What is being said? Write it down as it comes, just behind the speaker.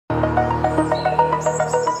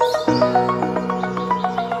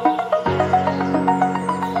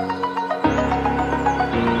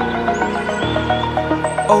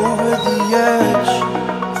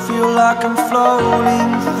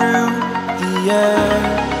floating through the air.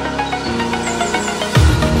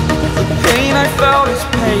 The pain I felt is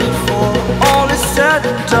paid for, all is said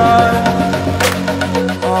and done.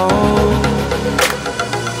 Oh,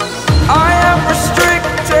 I am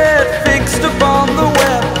restricted, fixed upon the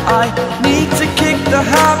web. I need to kick the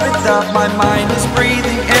habit that my mind is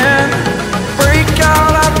breathing in. Break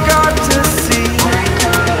out, I've got to see.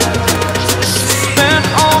 Spent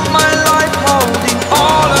all my life holding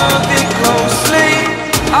all of it closely.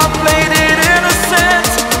 I played it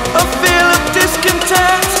innocent, a feel of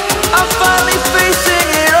discontent. I'm finally facing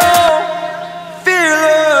it all,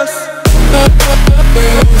 fearless.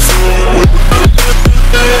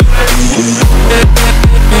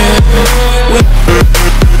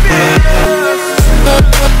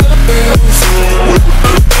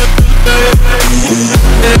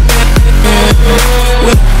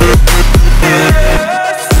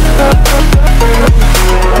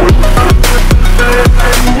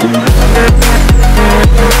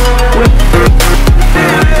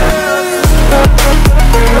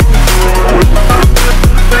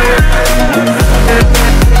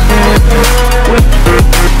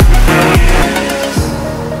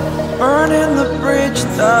 Burning the bridge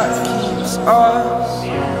that keeps us.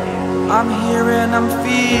 I'm here and I'm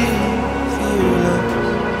feeling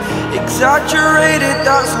exaggerated,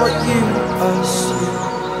 that's what you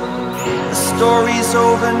assume. The story's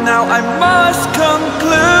over now, I must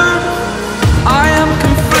conclude. I am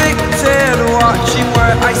conflicted, watching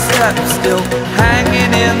where I step still, hanging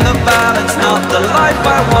in the balance. Not the life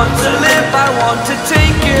I want to live, I want to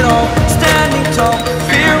take it all. Standing tall,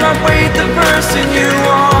 fear I weighed the person you are.